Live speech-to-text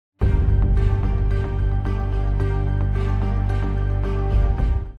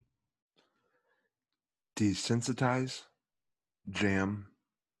Desensitize, jam,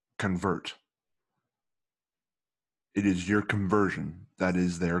 convert. It is your conversion that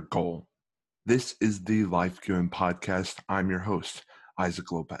is their goal. This is the Life Given Podcast. I'm your host,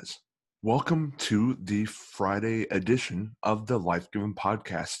 Isaac Lopez. Welcome to the Friday edition of the Life Given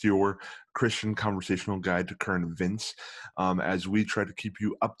Podcast, your Christian conversational guide to current events, as we try to keep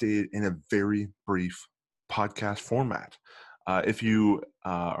you updated in a very brief podcast format. If you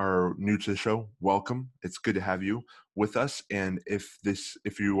are new to the show, welcome. It's good to have you with us. And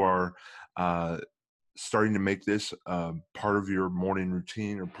if you are starting to make this part of your morning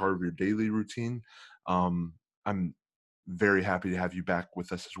routine or part of your daily routine, I'm very happy to have you back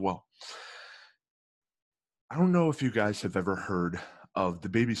with us as well. I don't know if you guys have ever heard of the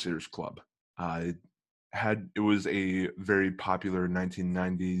Babysitters Club. It was a very popular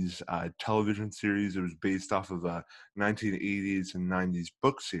 1990s television series. It was based off of a 1980s and 90s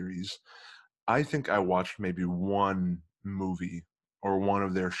book series. I think I watched maybe one movie or one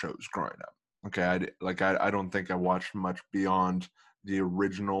of their shows growing up. Okay, I don't think I watched much beyond the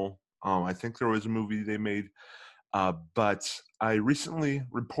original. I think there was a movie they made, but I recently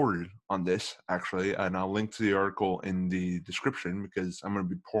reported on this, actually, and I'll link to the article in the description because I'm going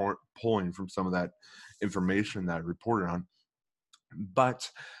to be pulling from some of that information that I reported on. But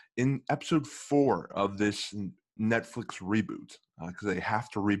in episode 4 of this Netflix reboot, because they have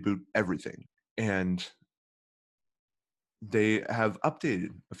to reboot everything, and they have updated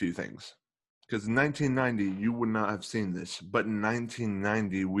a few things. Because in 1990, you would not have seen this, but in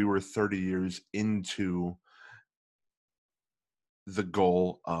 1990, we were 30 years into the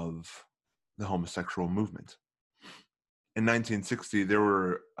goal of the homosexual movement. In 1960,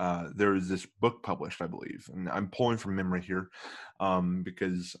 there was this book published, I believe, and I'm pulling from memory here,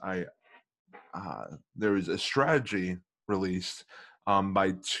 because there was a strategy released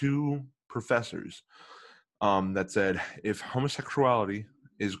by two professors that said if homosexuality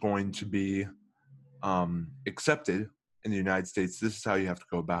is going to be accepted in the United States, this is how you have to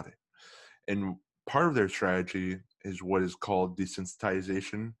go about it. And part of their strategy is what is called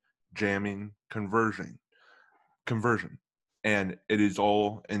desensitization, jamming, conversion. And it is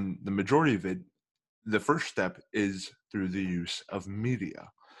all, and the majority of it, the first step is through the use of media.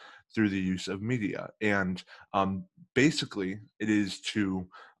 And basically, it is to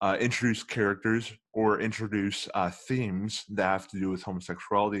introduce characters or introduce themes that have to do with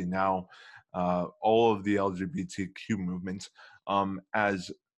homosexuality. Now, all of the LGBTQ movement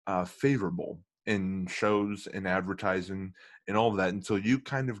as favorable in shows and advertising and all of that until you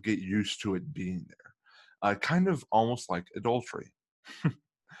kind of get used to it being there. Kind of almost like adultery.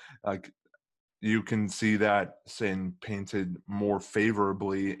 Like, you can see that sin painted more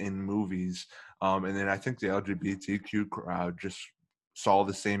favorably in movies. And then I think the LGBTQ crowd just saw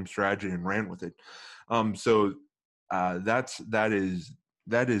the same strategy and ran with it. So that is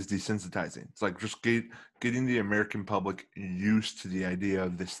desensitizing. It's like just getting the American public used to the idea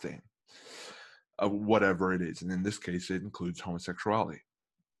of this thing, of whatever it is. And in this case, it includes homosexuality.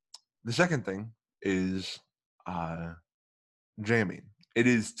 The second thing is jamming. It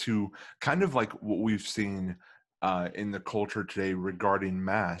is to kind of like what we've seen in the culture today regarding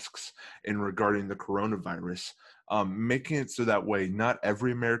masks and regarding the coronavirus, making it so that way not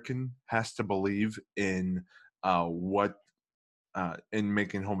every American has to believe in in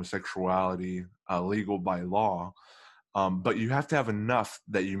making homosexuality legal by law, but you have to have enough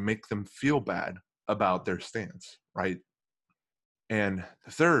that you make them feel bad about their stance, right? And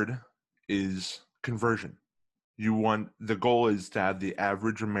the third is conversion. The goal is to have the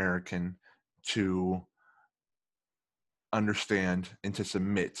average American to understand and to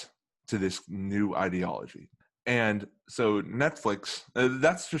submit to this new ideology. And so Netflix,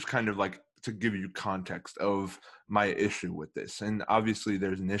 that's just kind of like to give you context of my issue with this. And obviously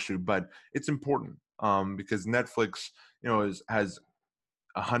there's an issue, but it's important because Netflix, has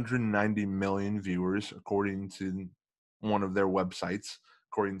 190 million viewers according to one of their websites,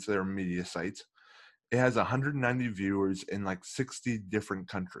 according to their media sites. It has 190 viewers in like 60 different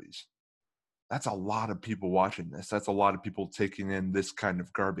countries. That's a lot of people watching this. That's a lot of people taking in this kind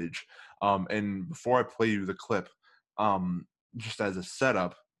of garbage. And before I play you the clip, just as a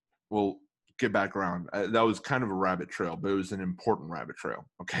setup, we'll get back around. That was kind of a rabbit trail, but it was an important rabbit trail.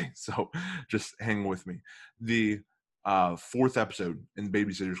 Okay, so just hang with me. The fourth episode in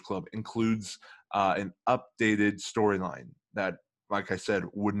Babysitters Club includes an updated storyline that, like I said,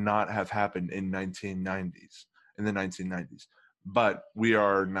 would not have happened in the 1990s. But we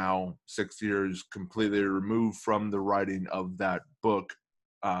are now 6 years completely removed from the writing of that book,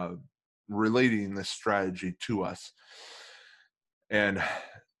 relating this strategy to us. And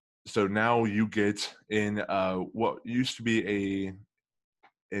so now you get in what used to be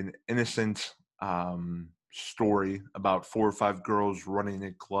an innocent story about 4 or 5 girls running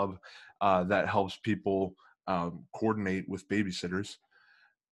a club that helps people coordinate with babysitters,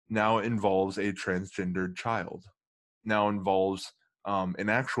 now involves a transgendered child, now involves an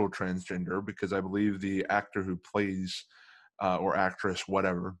actual transgender, because I believe the actor who plays or actress,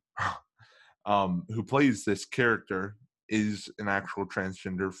 whatever, who plays this character is an actual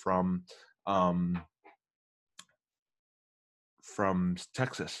transgender um, from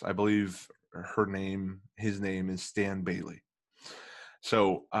Texas. I believe his name is Stan Bailey.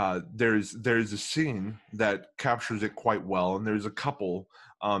 So there's a scene that captures it quite well, and there's a couple.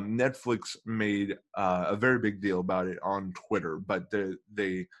 Netflix made a very big deal about it on Twitter, but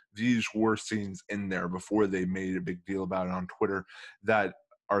these were scenes in there before they made a big deal about it on Twitter that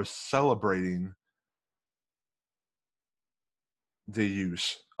are celebrating the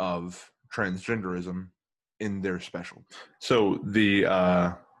use of transgenderism in their special. So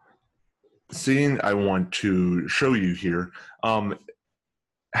the scene I want to show you here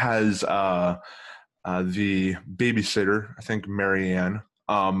has the babysitter, I think Marianne,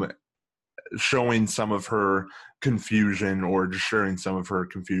 showing some of her confusion, or just sharing some of her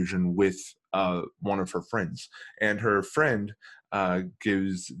confusion with one of her friends. And her friend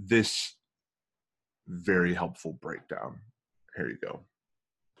gives this very helpful breakdown. Here you go.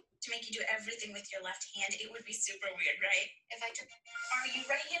 To make you do everything with your left hand, it would be super weird, right? Are you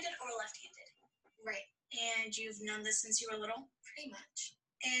right-handed or left-handed? Right. And you've known this since you were little? Pretty much.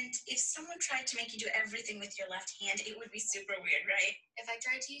 And if someone tried to make you do everything with your left hand, it would be super weird, right? If I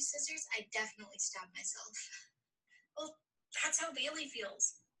tried to use scissors, I'd definitely stab myself. Well, that's how Bailey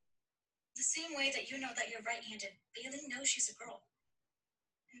feels. The same way that you know that you're right-handed, Bailey knows she's a girl.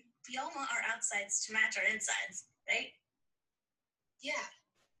 And we all want our outsides to match our insides, right? Yeah.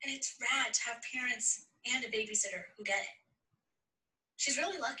 And it's rad to have parents and a babysitter who get it. She's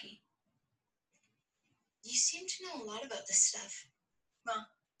really lucky. You seem to know a lot about this stuff. Well,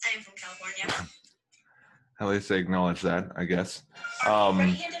 I am from California. At least they acknowledge that, I guess. Are you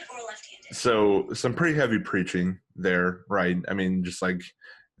right-handed or left-handed? So some pretty heavy preaching there, right? I mean, just like,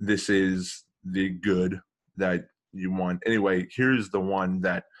 this is the good that you want. Anyway, here's the one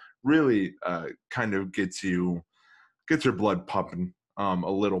that really kind of gets your blood pumping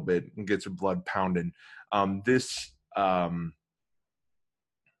a little bit, and gets your blood pounding. This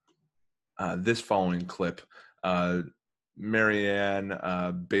following clip, Marianne,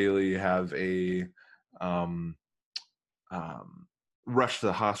 Bailey have a rush to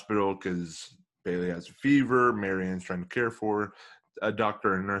the hospital because Bailey has a fever. Marianne's trying to care for her. A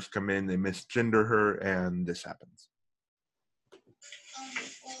doctor and nurse come in, they misgender her, and this happens.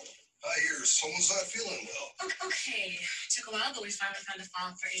 I hear someone's not feeling well. Okay. Took a while, but we finally found a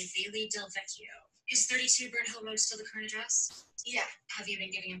file for a Bailey Del Vecchio. Is 32 Burn Hill Road still the current address? Yeah. Have you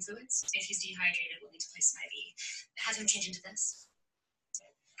been giving him fluids? If he's dehydrated, we'll need to place an IV. Have him change into this.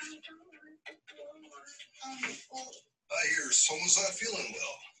 I hear someone's not feeling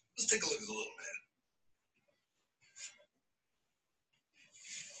well. Let's take a look at the little man.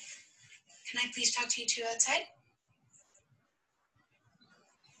 Can I please talk to you two outside?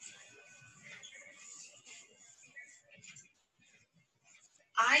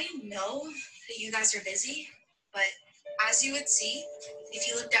 I know that you guys are busy, but as you would see, if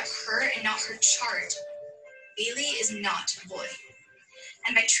you looked at her and not her chart, Bailey is not a boy.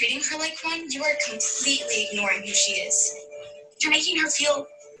 And by treating her like one, you are completely ignoring who she is. You're making her feel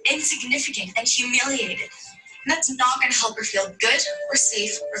insignificant and humiliated. And that's not going to help her feel good or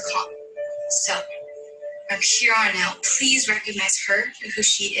safe or calm. So, from here on out, please recognize her and who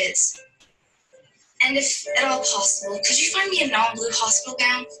she is. And if at all possible, could you find me a non-blue hospital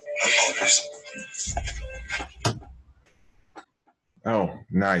gown? Oh,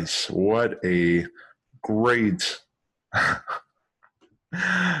 nice. What a great,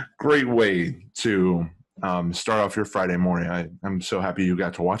 great way to start off your Friday morning. I'm so happy you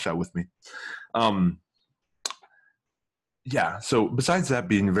got to watch that with me. Yeah, so besides that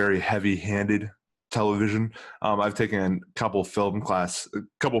being very heavy-handed television, I've taken a couple film classes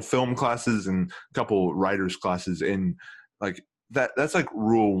and a couple writers classes in, like, that's like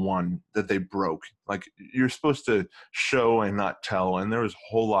rule one that they broke. Like, you're supposed to show and not tell, and there was a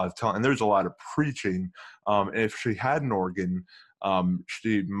whole lot of telling, and there's a lot of preaching. And if she had an organ,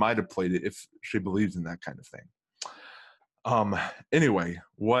 she might have played it if she believes in that kind of thing. Anyway,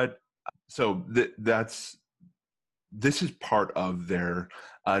 this is part of their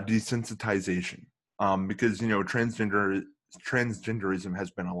desensitization, because transgenderism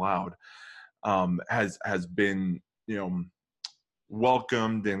has been allowed, has been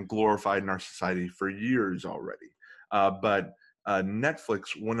welcomed and glorified in our society for years already. But Netflix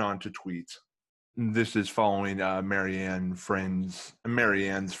went on to tweet. This is following Marianne's friend,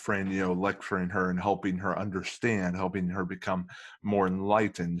 lecturing her and helping her understand, helping her become more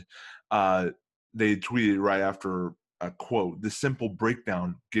enlightened. They tweeted right after a quote, "The simple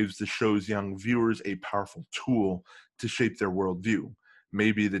breakdown gives the show's young viewers a powerful tool to shape their worldview.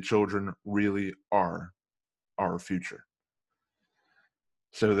 Maybe the children really are our future."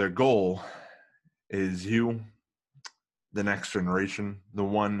 So their goal is you, the next generation, the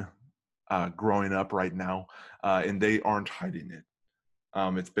one growing up right now, and they aren't hiding it.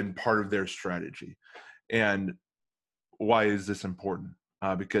 It's been part of their strategy. And why is this important?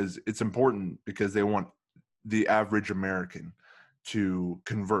 Because it's important because they want the average American to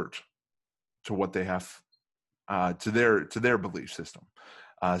convert to what they have, to their belief system.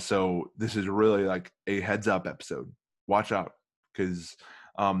 So this is really like a heads up episode. Watch out, because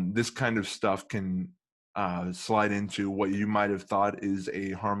this kind of stuff can slide into what you might have thought is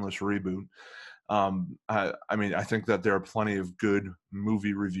a harmless reboot. I think that there are plenty of good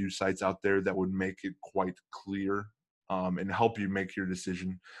movie review sites out there that would make it quite clear and help you make your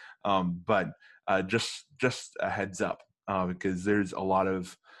decision. But just a heads up, because there's a lot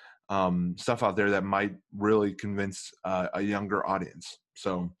of stuff out there that might really convince a younger audience.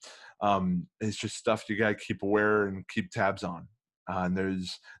 So it's just stuff you got to keep aware and keep tabs on. And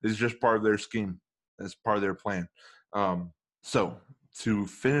this is just part of their scheme. That's part of their plan. So to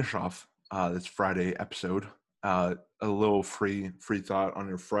finish off this Friday episode, a little free thought on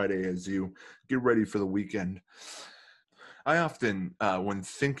your Friday as you get ready for the weekend. I often, when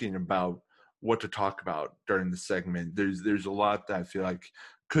thinking about what to talk about during the segment, there's a lot that I feel like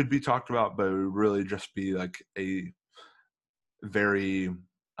could be talked about, but it would really just be like a very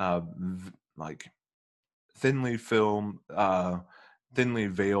like thinly filmed, thinly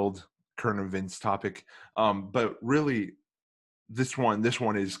veiled current events topic. But really, this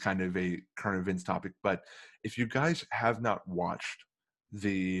one is kind of a current events topic. But if you guys have not watched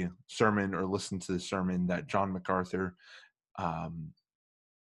the sermon or listened to the sermon that John MacArthur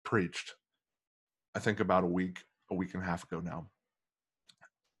preached, I think about a week and a half ago now,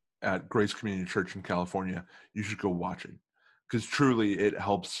 at Grace Community Church in California, you should go watch it, because truly it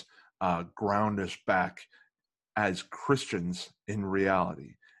helps ground us back as Christians in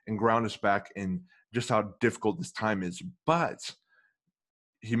reality, and ground us back in just how difficult this time is. But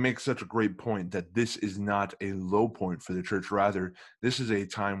he makes such a great point that this is not a low point for the church. Rather, this is a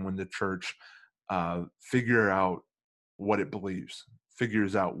time when the church figure out what it believes,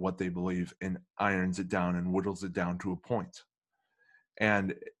 figures out what they believe, and irons it down and whittles it down to a point.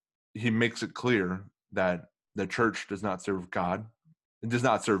 And he makes it clear that the church does not serve God. It does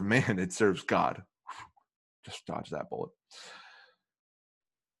not serve man. It serves God. Just dodge that bullet.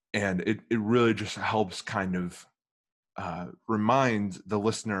 And it really just helps kind of remind the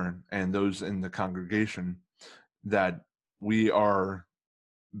listener and those in the congregation that we are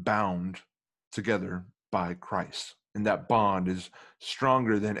bound together by Christ. And that bond is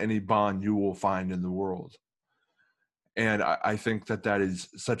stronger than any bond you will find in the world. And I think that is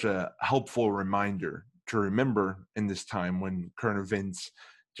such a helpful reminder to remember in this time when current events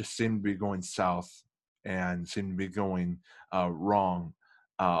just seem to be going south and seem to be going wrong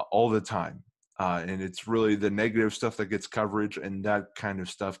all the time. And it's really the negative stuff that gets coverage, and that kind of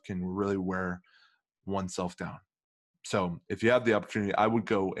stuff can really wear oneself down. So if you have the opportunity, I would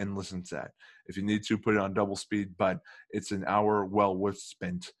go and listen to that. If you need to, put it on double speed, but it's an hour well worth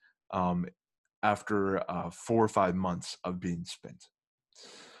spent after 4 or 5 months of being spent.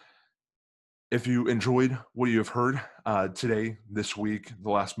 If you enjoyed what you have heard today, this week, the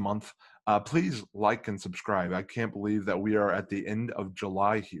last month, please like and subscribe. I can't believe that we are at the end of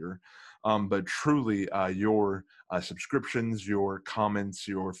July here. But truly, your subscriptions, your comments,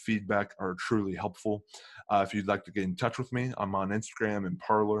 your feedback are truly helpful. If you'd like to get in touch with me, I'm on Instagram and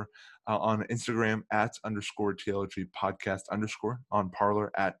Parler. On Instagram @_TLG podcast _ on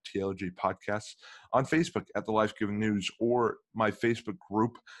Parler @TLG podcasts, on Facebook @The Life Given News, or my Facebook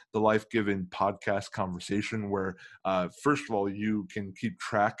group, The Life Given Podcast Conversation, where first of all, you can keep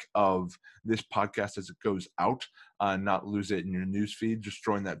track of this podcast as it goes out, not lose it in your news feed. Just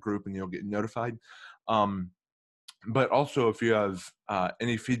join that group and you'll get notified. But also, if you have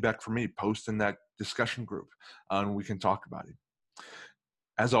any feedback for me, post in that discussion group and we can talk about it.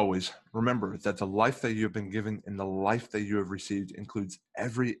 As always, remember that the life that you have been given and the life that you have received includes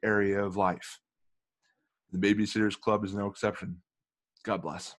every area of life. The Babysitters Club is no exception. God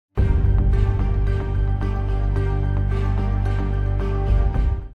bless.